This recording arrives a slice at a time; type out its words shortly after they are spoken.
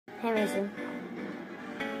Hey, Mason.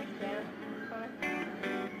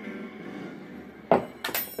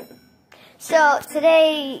 So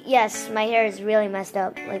today, yes, my hair is really messed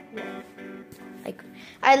up.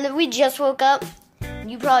 We just woke up.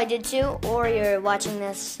 You probably did too, or you're watching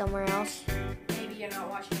this somewhere else. Maybe you're not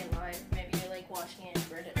watching it live. Maybe you're like watching it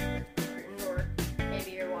written, or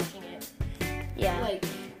maybe you're watching it. Yeah. Like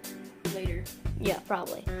later. Yeah,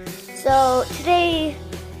 probably. So today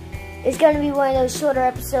is going to be one of those shorter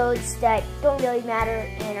episodes that don't really matter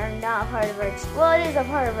and are not part of our. Well, it is a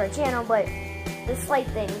part of our channel, but the slight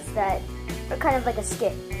things that are kind of like a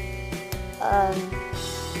skit.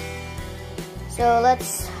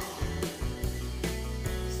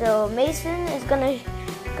 So Mason is gonna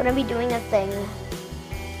be doing a thing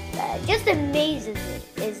that just amazes me.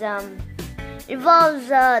 Involves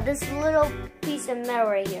this little piece of metal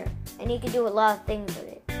right here, and he can do a lot of things with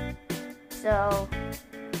it. So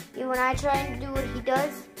when I try and do what he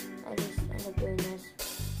does, I just end up doing this.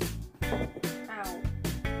 Ow.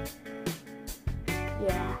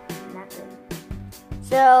 Yeah, not good.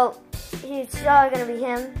 So it's all gonna be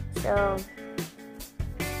him. So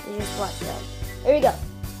you just watch that. There you go.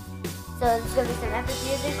 So this is gonna be some epic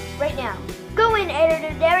music right now. Go in,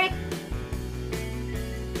 editor Derek.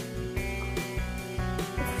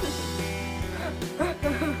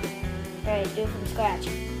 Alright, do it from scratch.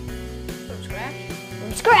 From scratch?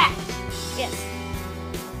 From scratch! Yes.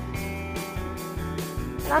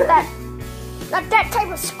 Not that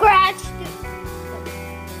type of scratch.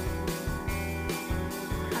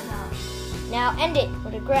 Now end it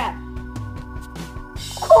with a grab.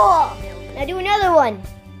 Cool! Now do another one.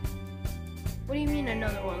 What do you mean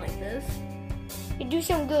another one like this? You do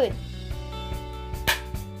some good.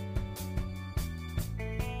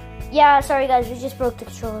 Yeah, sorry guys, we just broke the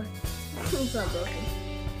controller. It's not broken.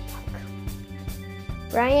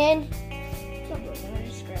 Ryan? It's not broken, I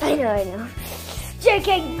just scratched. I know.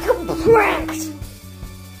 JK, pranks!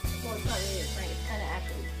 Well, it's not really a prank, it's kind of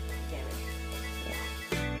actually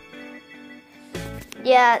damage.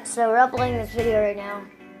 Yeah, so we're uploading this video right now.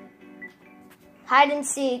 Hide and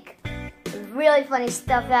seek. Really funny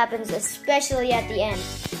stuff happens, especially at the end.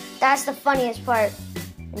 That's the funniest part.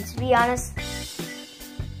 And to be honest,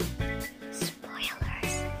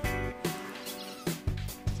 spoilers.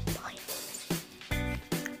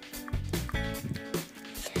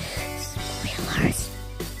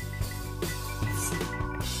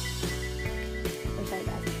 I'm sorry,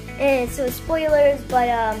 guys. And so spoilers, but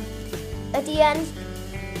at the end,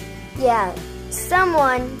 yeah,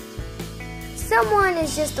 someone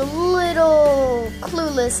is just a little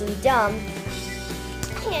clueless and dumb,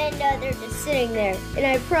 and they're just sitting there, and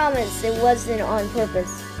I promise it wasn't on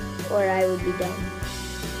purpose, or I would be dumb.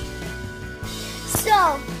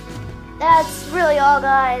 So, that's really all,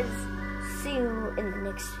 guys. See you in the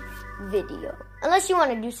next video. Unless you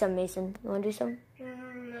want to do some, Mason. You want to do some?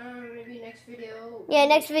 Maybe next video. Yeah,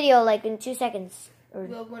 next video, like in 2 seconds. Or...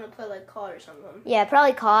 We're going to play like COD or something. Yeah,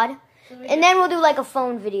 probably COD. And then we'll do like a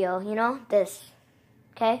phone video, you know? This.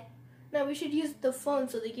 Okay? No, we should use the phone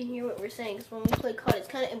so they can hear what we're saying. Because when we play COD, it's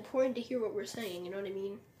kind of important to hear what we're saying. You know what I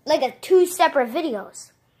mean? Like 2 separate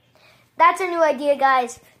videos. That's a new idea,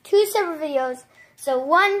 guys. 2 separate videos. So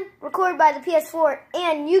one recorded by the PS4,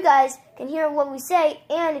 and you guys can hear what we say,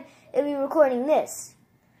 and it'll be recording this.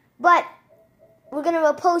 But we're going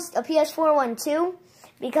to post a PS4 one too,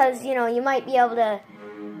 because, you know, you might be able to,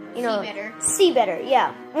 you know, see better,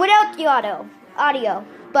 yeah, without the audio,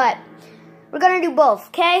 but we're gonna do both,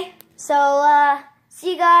 okay? So,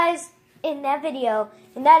 see you guys in that video,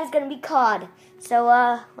 and that is gonna be COD. So,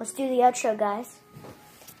 let's do the outro, guys.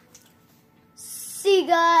 See you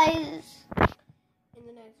guys in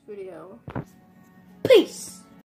the next video. Peace.